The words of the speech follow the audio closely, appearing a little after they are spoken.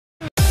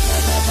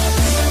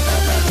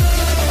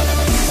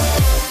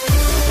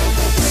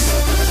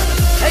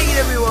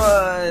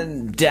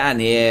Dan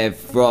here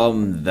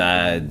from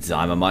the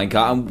Diamond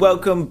Minecart, and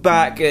welcome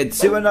back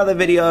to another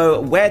video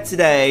where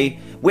today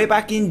we're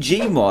back in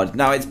GMod.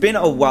 Now, it's been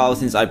a while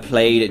since I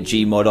played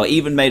GMod or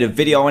even made a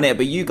video on it,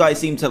 but you guys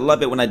seem to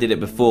love it when I did it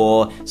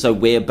before, so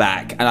we're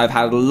back. And I've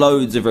had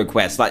loads of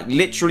requests, like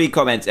literally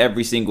comments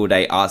every single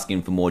day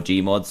asking for more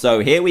GMod. So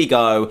here we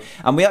go,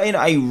 and we are in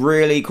a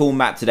really cool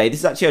map today. This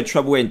is actually a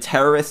Trouble in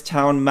Terrorist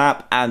Town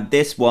map, and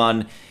this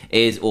one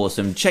is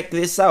awesome. Check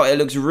this out. It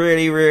looks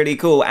really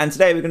cool. And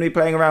today we're going to be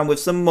playing around with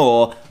some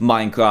more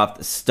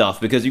Minecraft stuff,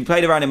 because we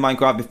played around in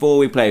Minecraft before.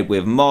 We played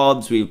with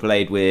mobs, we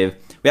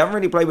haven't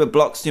really played with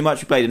blocks too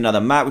much. We played another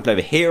map. We played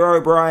with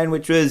Herobrine,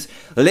 which was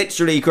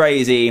literally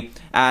crazy.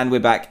 And we're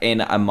back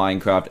in a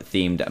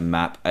Minecraft-themed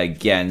map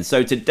again.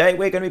 So today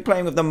we're going to be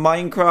playing with the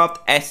Minecraft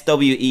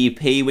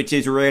SWEP, which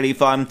is really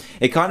fun.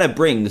 It kind of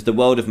brings the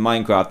world of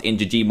Minecraft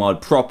into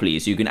Gmod properly,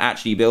 so you can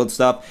actually build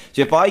stuff.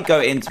 So if I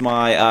go into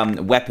my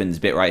weapons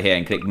bit right here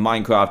and click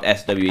Minecraft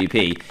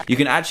SWEP, you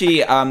can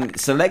actually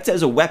select it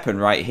as a weapon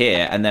right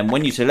here. And then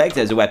when you select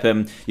it as a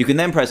weapon, you can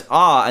then press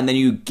R, and then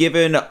you're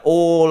given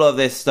all of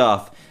this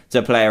stuff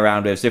to play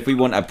around with. So if we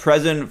want a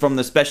present from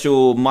the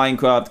special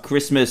Minecraft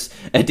Christmas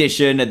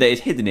edition that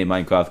is hidden in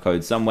Minecraft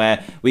code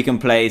somewhere, we can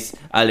place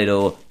a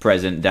little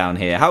present down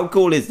here. How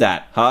cool is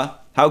that, huh?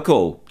 How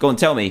cool? Go on,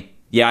 tell me.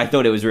 Yeah, I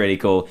thought it was really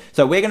cool.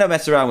 So we're going to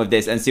mess around with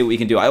this and see what we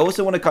can do. I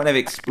also want to kind of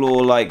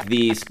explore like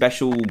the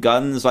special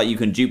guns, like you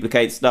can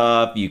duplicate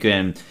stuff, you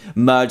can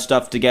merge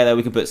stuff together,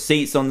 we can put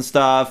seats on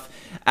stuff.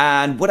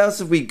 And what else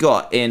have we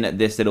got in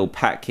this little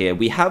pack here?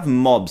 We have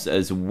mobs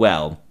as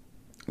well.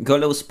 Got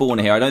a little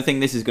spawner here. I don't think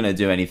this is going to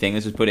do anything.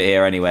 Let's just put it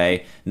here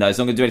anyway. No, it's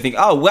not going to do anything.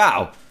 Oh,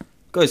 wow.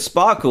 Got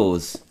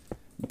sparkles.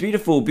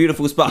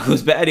 Beautiful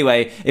sparkles. But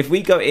anyway, if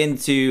we go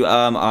into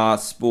our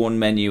spawn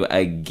menu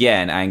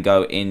again and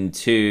go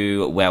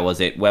into... Where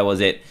was it?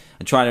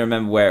 I'm trying to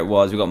remember where it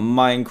was. We've got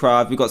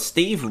Minecraft. We've got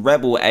Steve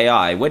Rebel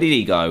AI. Where did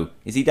he go?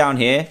 Is he down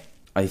here?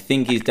 I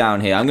think he's down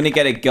here. I'm going to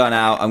get a gun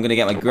out. I'm going to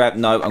get my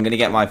I'm going to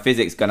get my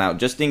physics gun out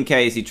just in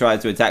case he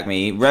tries to attack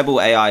me.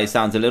 Rebel AI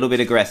sounds a little bit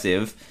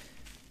aggressive.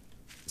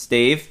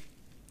 Steve,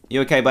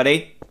 you okay,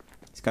 buddy?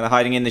 He's kind of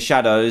hiding in the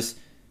shadows.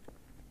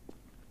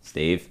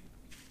 Steve,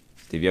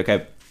 you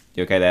okay?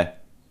 You okay there?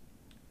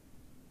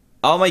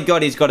 Oh my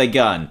god, he's got a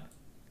gun.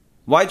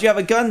 Why'd you have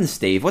a gun,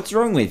 Steve? What's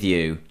wrong with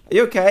you? Are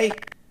you okay?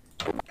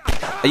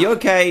 Are you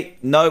okay?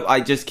 No,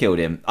 I just killed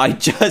him. I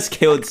just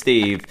killed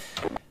Steve.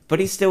 But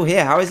he's still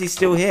here. How is he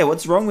still here?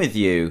 What's wrong with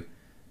you?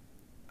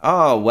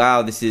 Oh,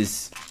 wow, this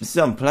is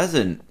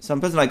unpleasant. It's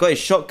unpleasant. I got his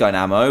shotgun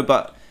ammo,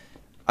 but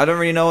I don't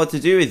really know what to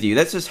do with you.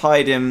 Let's just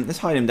hide him. Let's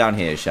hide him down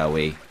here, shall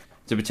we?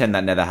 To pretend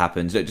that never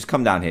happens. Look, just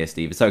come down here,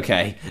 Steve. It's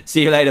okay.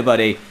 See you later,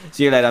 buddy.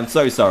 See you later. I'm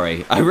so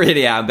sorry. I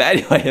really am. But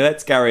anyway,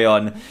 let's carry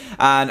on.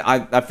 And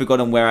I've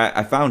forgotten where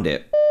I found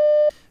it.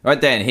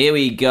 Right then, here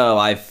we go.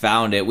 I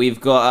found it.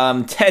 We've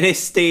got Tennis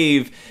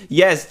Steve.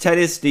 Yes,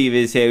 Tennis Steve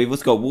is here. We've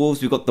also got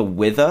wolves. We've got the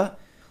Wither.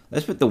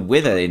 Let's put the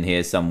Wither in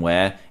here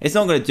somewhere. It's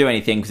not going to do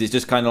anything because it's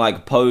just kind of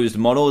like posed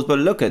models. But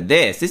look at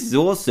this. This is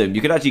awesome. You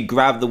could actually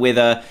grab the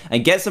Wither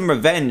and get some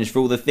revenge for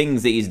all the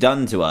things that he's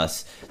done to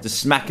us. Just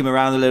smack him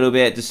around a little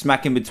bit. Just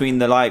smack him between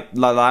the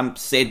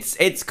lamps.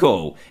 It's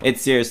cool.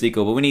 It's seriously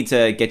cool. But we need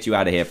to get you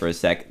out of here for a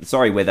sec.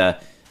 Sorry, Wither.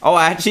 Oh,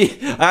 I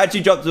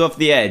actually dropped him off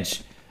the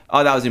edge.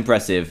 Oh, that was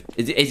impressive.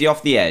 Is he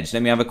off the edge?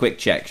 Let me have a quick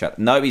check.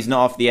 No, he's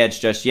not off the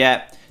edge just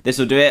yet. This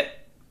will do it.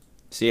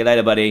 See you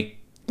later, buddy.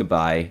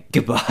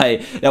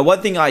 Goodbye. Now,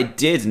 one thing I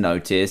did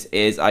notice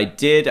is I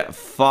did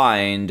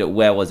find...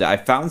 Where was it? I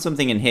found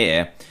something in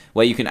here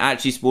where you can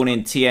actually spawn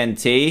in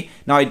TNT.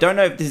 Now, I don't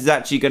know if this is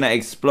actually going to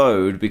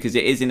explode because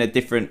it is in a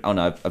different... Oh,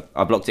 no.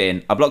 I blocked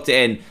it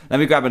in. Let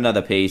me grab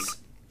another piece.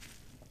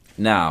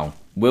 Now,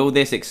 will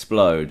this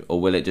explode or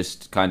will it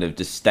just kind of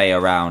just stay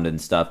around and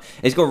stuff?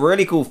 It's got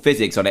really cool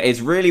physics on it.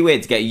 It's really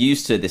weird to get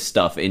used to this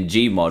stuff in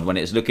Gmod when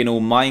it's looking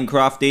all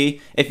Minecrafty,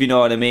 if you know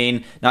what I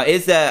mean. Now,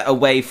 is there a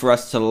way for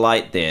us to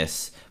light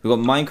this? We've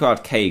got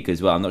Minecraft Cake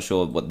as well. I'm not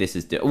sure what this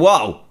is doing.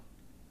 Whoa!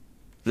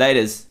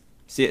 Laters.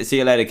 See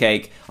you later,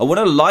 Cake. I want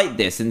to light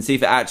this and see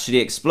if it actually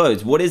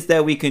explodes. What is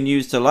there we can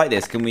use to light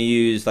this? Can we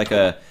use like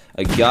a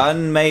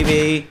gun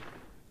maybe?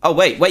 Oh,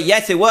 wait.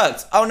 Yes, it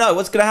works. Oh, no.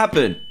 What's going to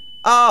happen?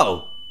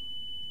 Oh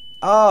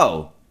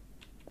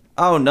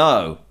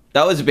no.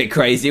 That was a bit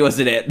crazy,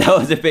 wasn't it? That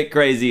was a bit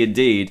crazy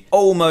indeed.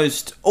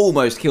 Almost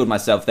killed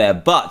myself there,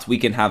 but we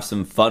can have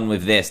some fun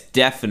with this,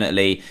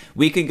 definitely.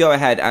 We can go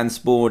ahead and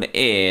spawn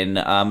in.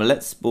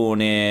 Let's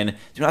spawn in. Do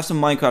we have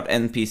some Minecraft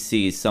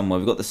NPCs somewhere?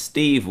 We've got the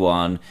Steve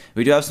one.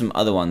 We do have some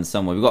other ones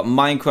somewhere. We've got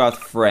Minecraft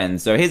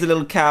friends. So here's a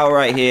little cow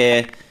right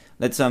here.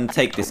 Let's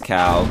take this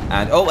cow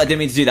and... Oh, I didn't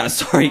mean to do that.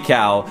 Sorry,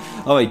 cow.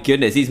 Oh, my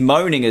goodness. He's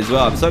moaning as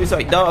well. I'm so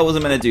sorry. No, I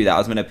wasn't going to do that. I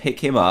was going to pick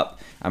him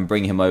up and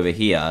bring him over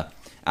here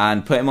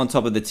and put him on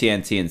top of the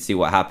TNT and see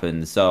what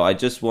happens. So I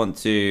just want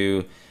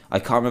to... I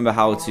can't remember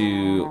how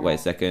to... Wait a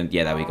second.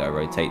 Yeah, there we go.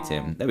 Rotate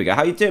him. There we go.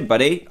 How you doing,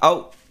 buddy?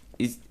 Oh,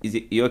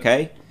 you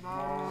okay?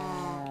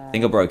 I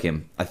think I broke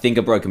him. I think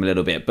I broke him a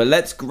little bit. But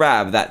let's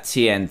grab that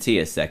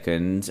TNT a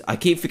second. I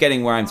keep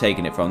forgetting where I'm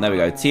taking it from. There we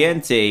go.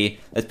 TNT.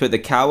 Let's put the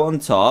cow on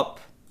top.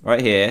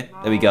 Right here.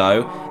 There we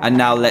go. And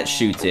now let's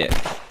shoot it.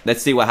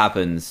 Let's see what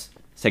happens.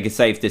 Let's take a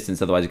safe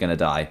distance, otherwise you're going to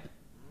die.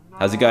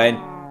 How's it going?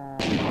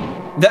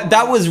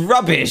 That was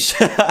rubbish.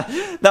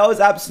 That was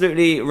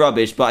absolutely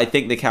rubbish. But I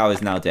think the cow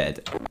is now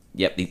dead.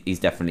 Yep, he's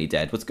definitely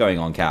dead. What's going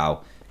on,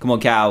 cow? Come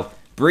on, cow.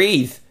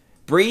 Breathe.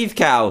 Breathe,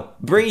 cow.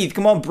 Breathe.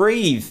 Come on,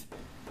 breathe.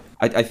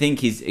 I think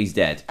he's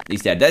dead.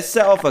 He's dead. Let's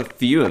set off a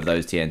few of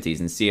those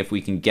TNTs and see if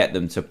we can get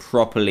them to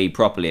properly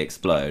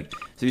explode.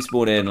 So we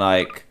spawned in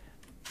like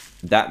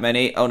that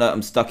many. Oh no,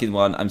 I'm stuck in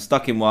one. I'm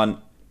stuck in one.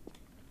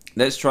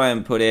 Let's try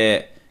and put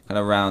it kind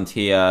of around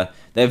here.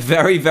 They're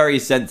very, very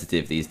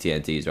sensitive, these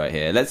TNTs right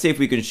here. Let's see if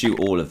we can shoot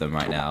all of them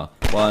right now.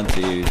 1,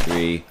 2,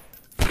 3,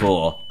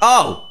 4.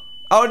 Oh!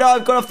 Oh no,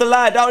 I've gone off the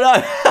land. Oh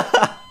no!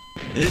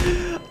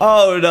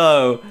 Oh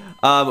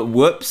no.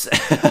 Whoops.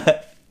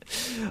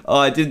 Oh,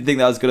 I didn't think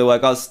that was going to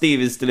work. Oh, Steve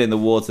is still in the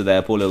water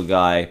there, poor little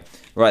guy.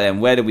 Right then,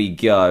 where do we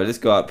go? Let's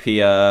go up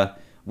here.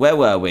 Where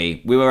were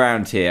we? We were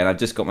around here, and I've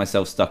just got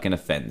myself stuck in a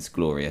fence.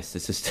 Glorious.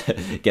 Let's just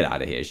get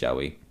out of here, shall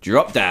we?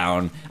 Drop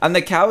down. And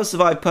the cows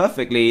survived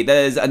perfectly.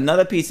 There's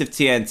another piece of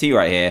TNT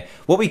right here.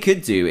 What we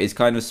could do is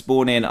kind of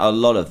spawn in a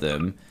lot of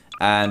them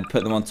and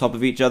put them on top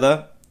of each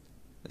other.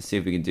 Let's see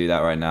if we can do that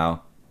right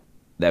now.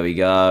 There we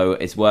go.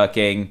 It's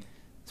working.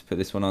 Let's put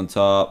this one on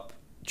top.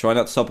 Try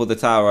not to topple the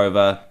tower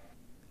over.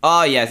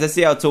 Oh, yes. Let's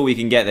see how tall we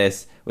can get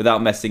this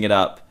without messing it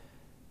up.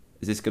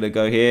 Is this going to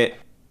go here?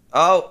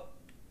 Oh.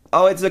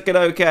 Oh, it's looking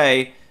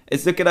okay.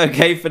 It's looking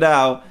okay for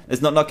now.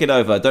 Let's not knock it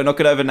over. Don't knock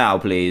it over now,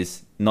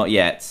 please. Not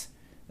yet.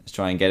 Let's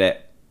try and get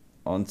it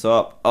on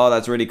top. Oh,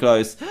 that's really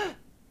close.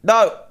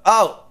 No.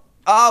 Oh.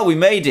 Oh, we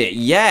made it.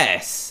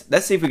 Yes.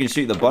 Let's see if we can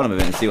shoot the bottom of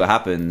it and see what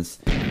happens.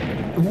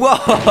 Whoa.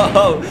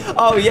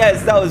 Oh,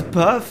 yes. That was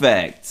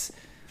perfect.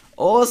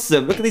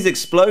 Awesome. Look at these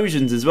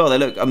explosions as well. They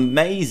look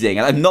amazing.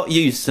 And I'm not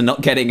used to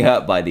not getting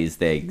hurt by these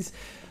things.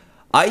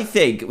 I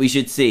think we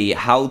should see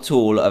how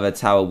tall of a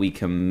tower we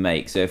can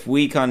make. So if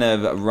we kind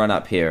of run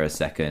up here a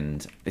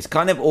second, it's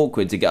kind of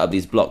awkward to get up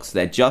these blocks.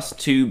 They're just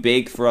too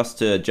big for us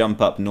to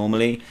jump up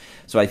normally.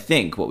 So I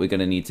think what we're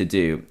going to need to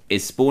do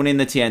is spawn in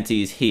the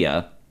TNTs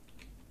here.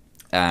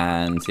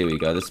 And here we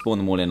go. Let's spawn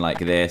them all in like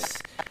this.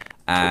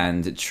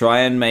 And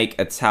try and make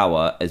a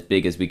tower as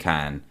big as we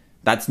can.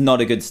 That's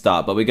not a good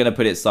start, but we're going to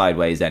put it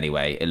sideways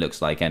anyway. It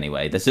looks like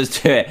anyway. Let's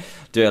just do it.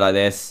 Do it like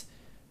this.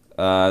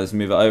 Let's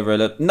move it over a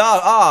little.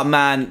 No! Oh,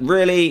 man.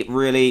 Really,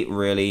 really,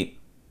 really.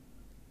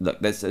 Look,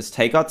 let's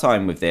take our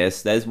time with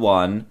this. There's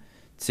 1,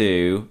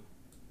 2,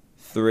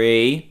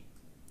 3.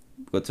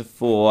 Got to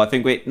 4. I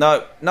think we...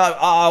 No, no.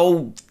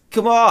 Oh,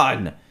 come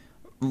on.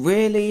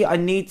 Really? I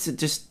need to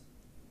just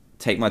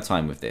take my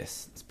time with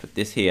this. Let's put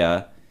this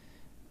here.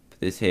 Put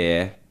this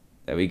here.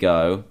 There we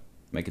go.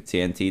 Make a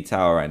TNT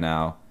tower right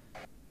now.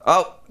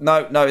 Oh,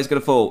 no, no, it's going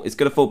to fall. It's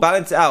going to fall.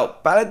 Balance it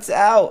out. Balance it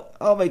out.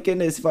 Oh, my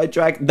goodness. If I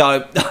drag...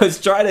 No, I was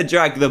trying to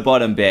drag the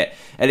bottom bit,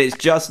 and it's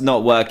just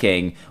not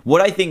working.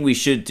 What I think we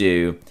should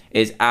do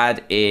is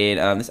add in...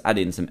 let's add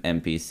in some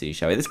NPC,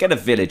 shall we? Let's get a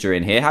villager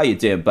in here. How you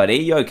doing, buddy?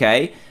 You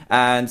okay?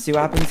 And see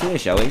what happens here,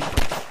 shall we?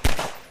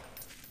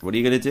 What are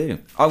you going to do?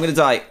 Oh, I'm going to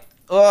die.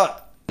 Oh,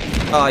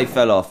 I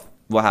fell off.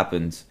 What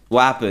happened?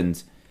 What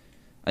happened?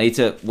 I need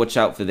to watch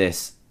out for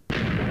this.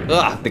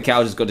 Ugh, the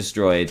cow just got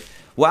destroyed.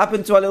 What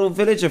happened to our little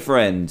villager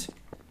friend?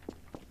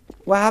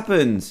 What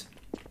happened?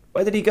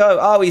 Where did he go?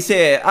 Oh, he's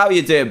here. How are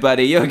you doing,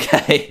 buddy? You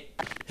okay?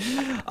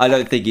 I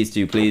don't think he's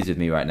too pleased with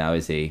me right now,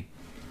 is he?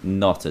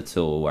 Not at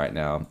all right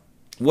now.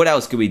 What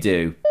else can we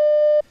do?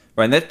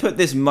 Right, let's put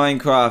this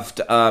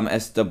Minecraft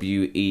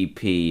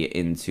SWEP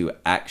into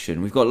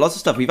action. We've got lots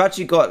of stuff. We've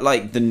actually got,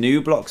 like, the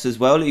new blocks as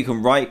well. You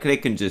can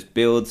right-click and just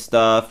build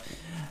stuff.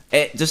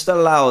 It just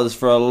allows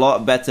for a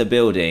lot better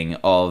building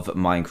of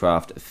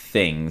Minecraft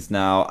things.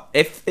 Now,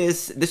 if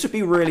this would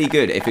be really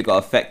good if it got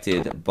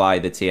affected by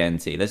the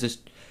TNT. Let's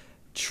just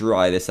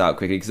try this out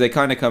quickly, because they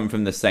kind of come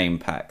from the same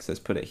pack. So let's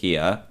put it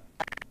here.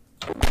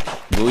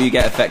 Will you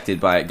get affected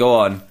by it? Go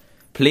on.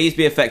 Please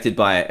be affected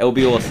by it. It'll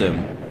be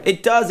awesome.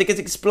 It does. It gets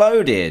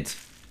exploded.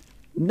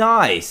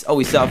 Nice. Oh,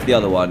 we set up the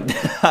other one.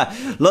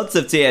 Lots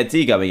of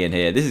TNT coming in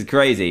here. This is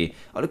crazy.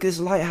 Oh, look at this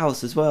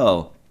lighthouse as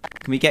well.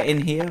 Can we get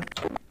in here?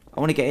 I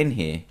want to get in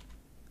here.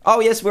 Oh,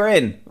 yes, we're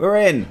in. We're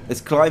in.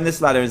 Let's climb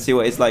this ladder and see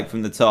what it's like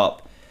from the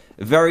top.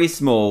 Very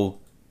small,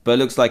 but it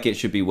looks like it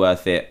should be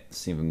worth it. Let's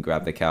see if we can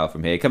grab the cow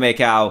from here. Come here,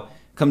 cow.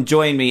 Come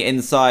join me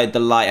inside the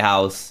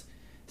lighthouse.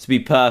 This will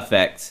be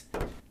perfect.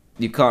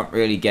 You can't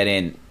really get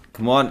in.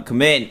 Come on,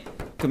 come in.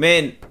 Come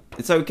in.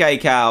 It's okay,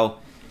 cow.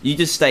 You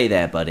just stay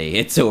there, buddy.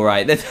 It's all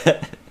right.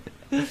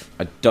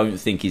 I don't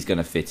think he's going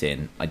to fit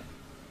in. I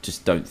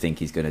just don't think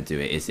he's going to do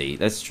it, is he?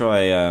 Let's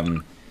try... yeah,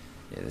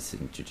 let's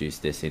introduce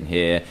this in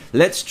here.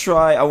 Let's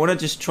try... I want to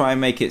just try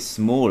and make it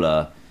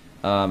smaller.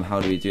 How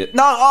do we do it?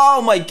 No!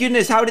 Oh, my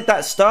goodness! How did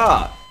that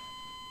start?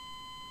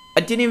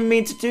 I didn't even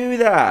mean to do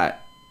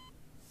that.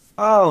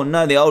 Oh,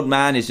 no. The old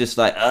man is just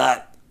like...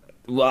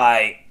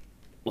 Why?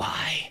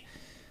 Why?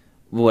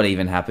 What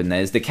even happened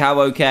there? Is the cow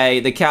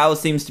okay? The cow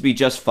seems to be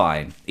just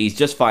fine. He's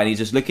just fine. He's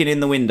just looking in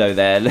the window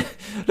there.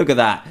 Look at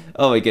that.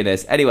 Oh my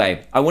goodness.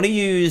 Anyway, I want to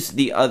use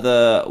the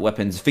other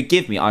weapons.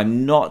 Forgive me,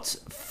 I'm not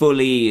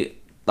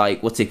fully,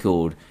 like, what's it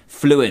called?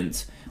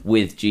 Fluent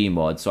with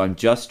GMod. So I'm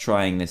just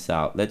trying this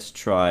out. Let's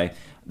try.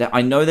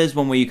 I know there's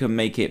one where you can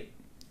make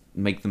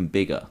them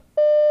bigger.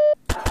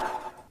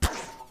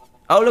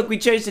 Oh, look, we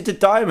changed it to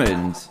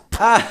diamond.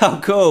 Ah,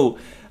 how cool.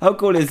 How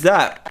cool is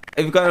that?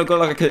 We've got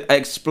like an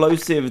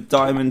explosive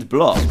diamond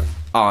block.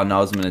 Oh, no, I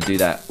wasn't going to do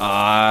that.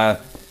 I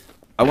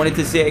wanted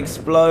to see it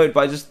explode,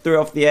 but I just threw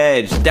it off the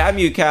edge. Damn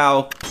you,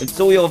 cow. It's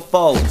all your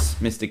fault,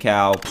 Mr.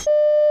 Cow.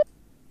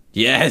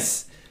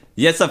 Yes.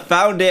 Yes, I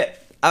found it.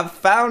 I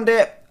found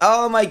it.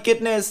 Oh, my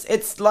goodness.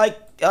 It's like...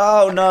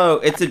 Oh, no.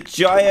 It's a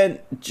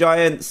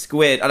giant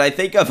squid. And I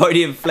think I've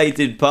already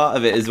inflated part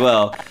of it as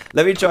well.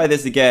 Let me try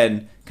this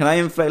again. Can I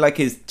inflate, like,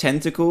 his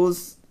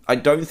tentacles? I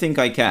don't think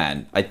I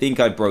can. I think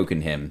I've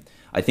broken him.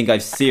 I think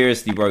I've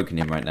seriously broken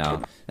him right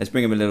now. Let's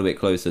bring him a little bit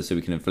closer so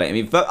we can inflate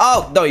him.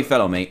 Oh, no, he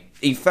fell on me.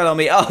 He fell on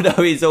me. Oh, no,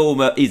 he's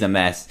a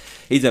mess.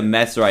 He's a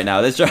mess right now.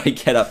 Let's try and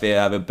get up here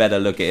and have a better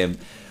look at him.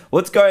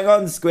 What's going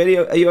on,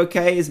 Squid? Are you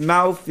okay? His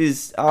mouth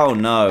is... Oh,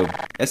 no.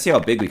 Let's see how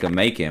big we can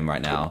make him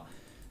right now.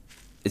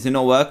 Is it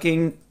not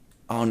working?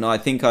 Oh, no, I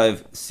think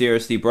I've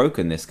seriously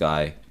broken this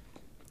guy.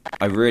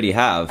 I really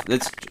have.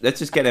 Let's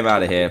just get him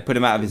out of here. Put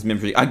him out of his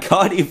misery. I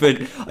can't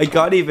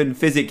even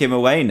physic him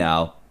away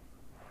now.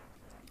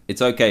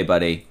 It's okay,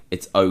 buddy.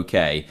 It's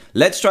okay.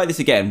 Let's try this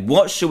again.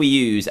 What should we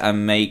use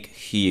and make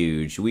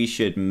huge? We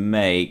should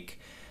make...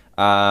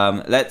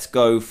 let's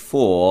go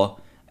for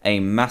a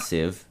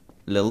massive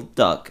little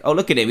duck. Oh,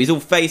 look at him. He's all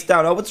face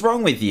down. Oh, what's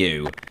wrong with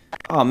you?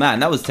 Oh, man,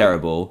 that was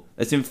terrible.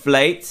 Let's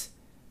inflate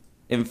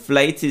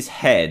his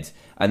head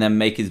and then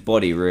make his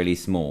body really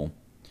small.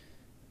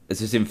 Let's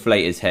just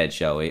inflate his head,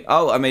 shall we?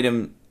 Oh, I made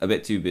him a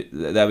bit too big.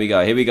 There we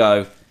go. Here we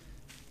go.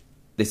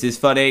 This is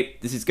funny.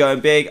 This is going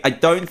big. I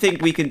don't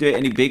think we can do it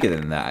any bigger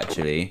than that,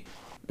 actually.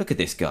 Look at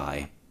this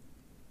guy.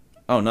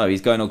 Oh, no. He's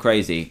going all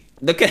crazy.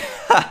 Look at...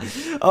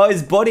 Oh,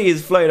 his body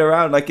is floating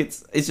around like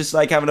it's just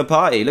like having a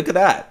party. Look at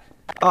that.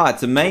 Oh,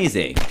 it's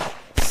amazing.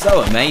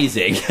 So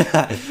amazing.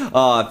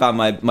 Oh, I found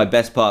my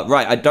best part.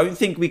 Right, I don't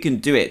think we can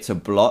do it to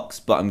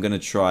blocks, but I'm going to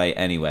try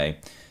anyway.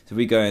 So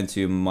we go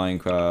into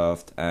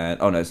Minecraft and...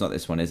 Oh, no, it's not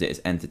this one, is it?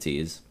 It's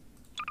entities.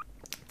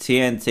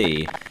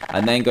 TNT.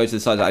 And then go to the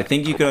side. I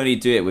think you can only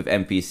do it with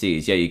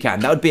NPCs. Yeah, you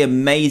can. That would be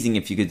amazing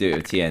if you could do it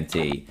with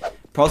TNT.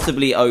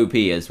 Possibly OP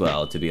as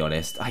well, to be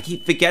honest. I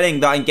keep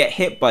forgetting that I can get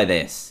hit by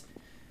this.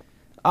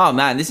 Oh,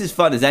 man, this is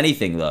fun as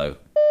anything, though.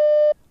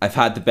 I've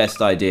had the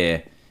best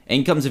idea.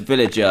 In comes a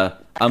villager,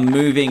 a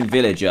moving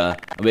villager,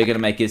 and we're going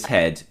to make his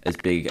head as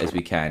big as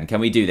we can. Can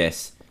we do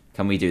this?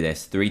 Can we do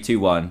this? 3, 2,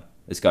 1.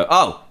 Let's go.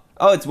 Oh!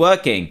 Oh, it's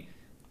working.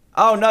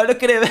 Oh, no,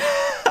 look at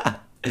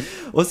him.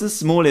 What's the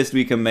smallest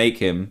we can make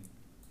him?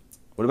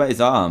 What about his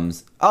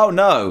arms? Oh,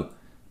 no.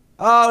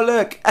 Oh,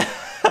 look.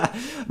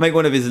 Make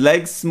one of his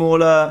legs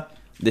smaller.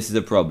 This is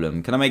a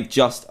problem. Can I make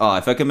just... Oh,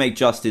 if I can make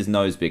just his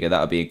nose bigger,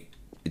 that would be...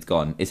 It's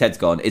gone. His head's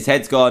gone. His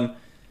head's gone.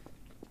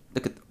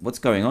 Look at... What's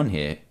going on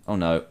here? Oh,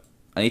 no.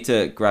 I need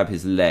to grab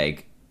his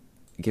leg.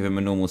 Give him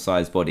a normal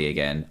sized body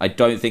again. I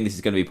don't think this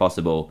is going to be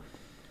possible.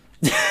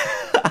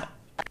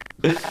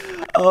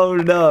 Oh,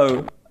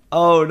 no.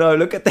 Oh, no.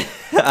 Look at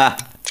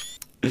that.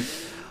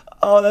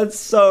 Oh, that's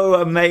so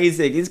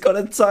amazing. He's got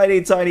a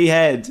tiny, tiny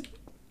head.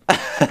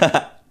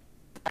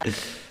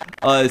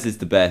 Oh, this is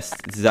the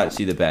best. This is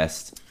actually the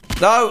best.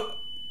 No!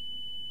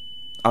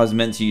 I was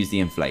meant to use the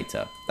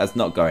inflator. That's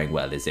not going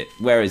well, is it?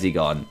 Where has he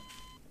gone?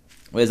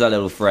 Where's our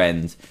little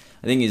friend?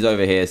 I think he's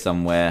over here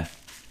somewhere.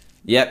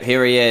 Yep,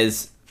 here he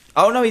is.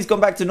 Oh, no, he's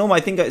gone back to normal. I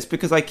think it's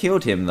because I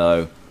killed him,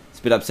 though. It's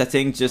a bit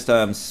upsetting. Just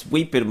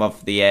sweep him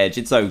off the edge.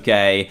 It's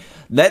okay.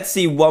 Let's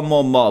see one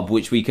more mob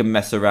which we can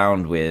mess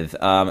around with.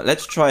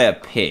 Let's try a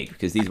pig,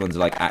 because these ones are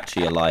like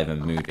actually alive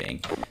and moving.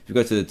 If we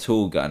go to the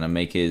tool gun and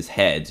make his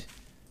head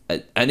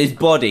and his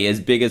body as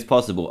big as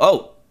possible.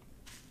 Oh!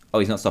 Oh,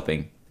 he's not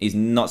stopping. He's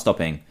not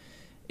stopping.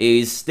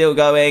 He's still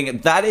going.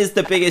 That is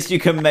the biggest you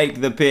can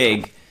make the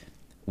pig.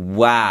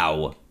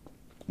 Wow.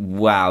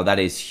 Wow, that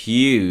is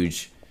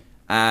huge.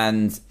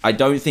 And I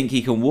don't think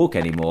he can walk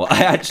anymore.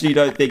 I actually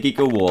don't think he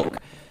can walk.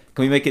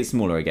 Can we make it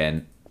smaller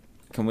again?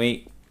 Can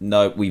we?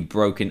 No, we've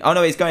broken. Oh,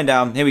 no, it's going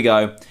down. Here we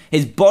go.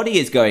 His body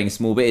is going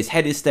small, but his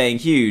head is staying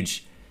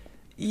huge.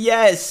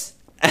 Yes!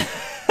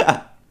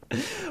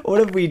 What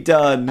have we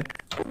done?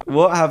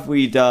 What have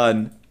we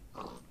done?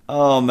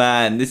 Oh,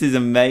 man, this is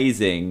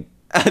amazing.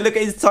 Look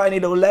at his tiny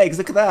little legs.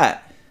 Look at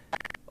that.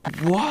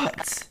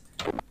 What?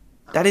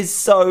 That is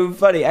so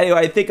funny. Anyway,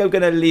 I think I'm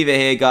going to leave it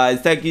here,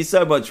 guys. Thank you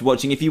so much for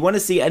watching. If you want to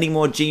see any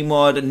more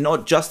GMod,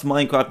 not just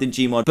Minecraft and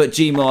GMod, but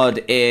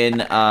GMod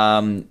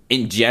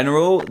in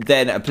general,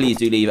 then please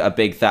do leave a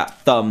big fat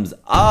thumbs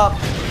up.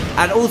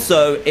 And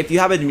also, if you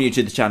haven't been new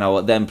to the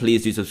channel, then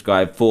please do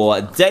subscribe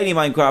for daily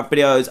Minecraft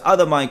videos,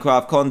 other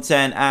Minecraft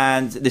content,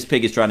 and this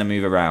pig is trying to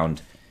move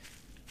around.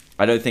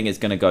 I don't think it's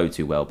going to go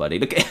too well, buddy.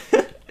 Look at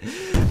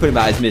Put him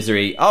out of his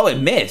misery. Oh, it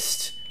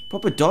missed.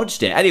 Proper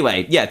dodged it.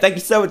 Anyway, yeah, thank you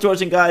so much for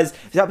watching, guys.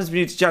 If you happen to be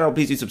new to the channel,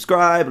 please do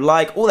subscribe,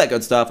 like, all that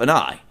good stuff, and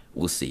I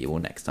will see you all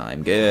next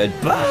time.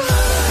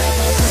 Goodbye.